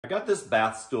I got this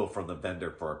bath stool from the vendor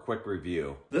for a quick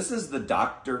review. This is the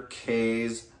Dr.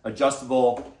 K's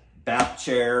adjustable bath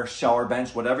chair, shower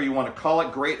bench, whatever you want to call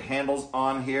it. Great handles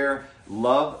on here.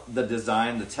 Love the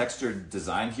design, the textured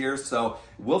design here. So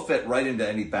it will fit right into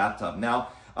any bathtub. Now,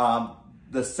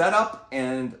 the setup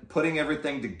and putting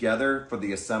everything together for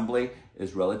the assembly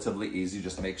is relatively easy.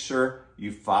 Just make sure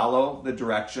you follow the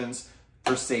directions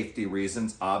for safety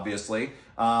reasons, obviously.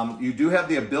 You do have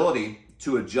the ability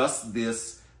to adjust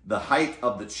the height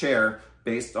of the chair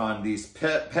based on these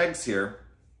pegs here.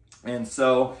 And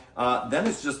so then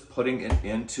it's just putting it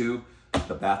into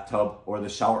the bathtub or the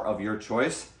shower of your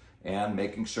choice and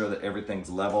making sure that everything's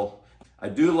level. I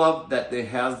do love that it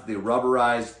has the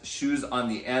rubberized shoes on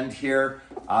the end here,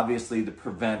 obviously to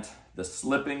prevent the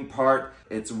slipping part.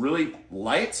 It's really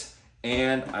light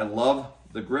and I love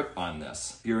the grip on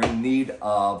this. If you're in need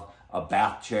of a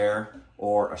bath chair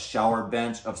or a shower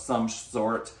bench of some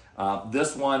sort,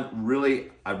 this one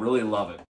I really love it.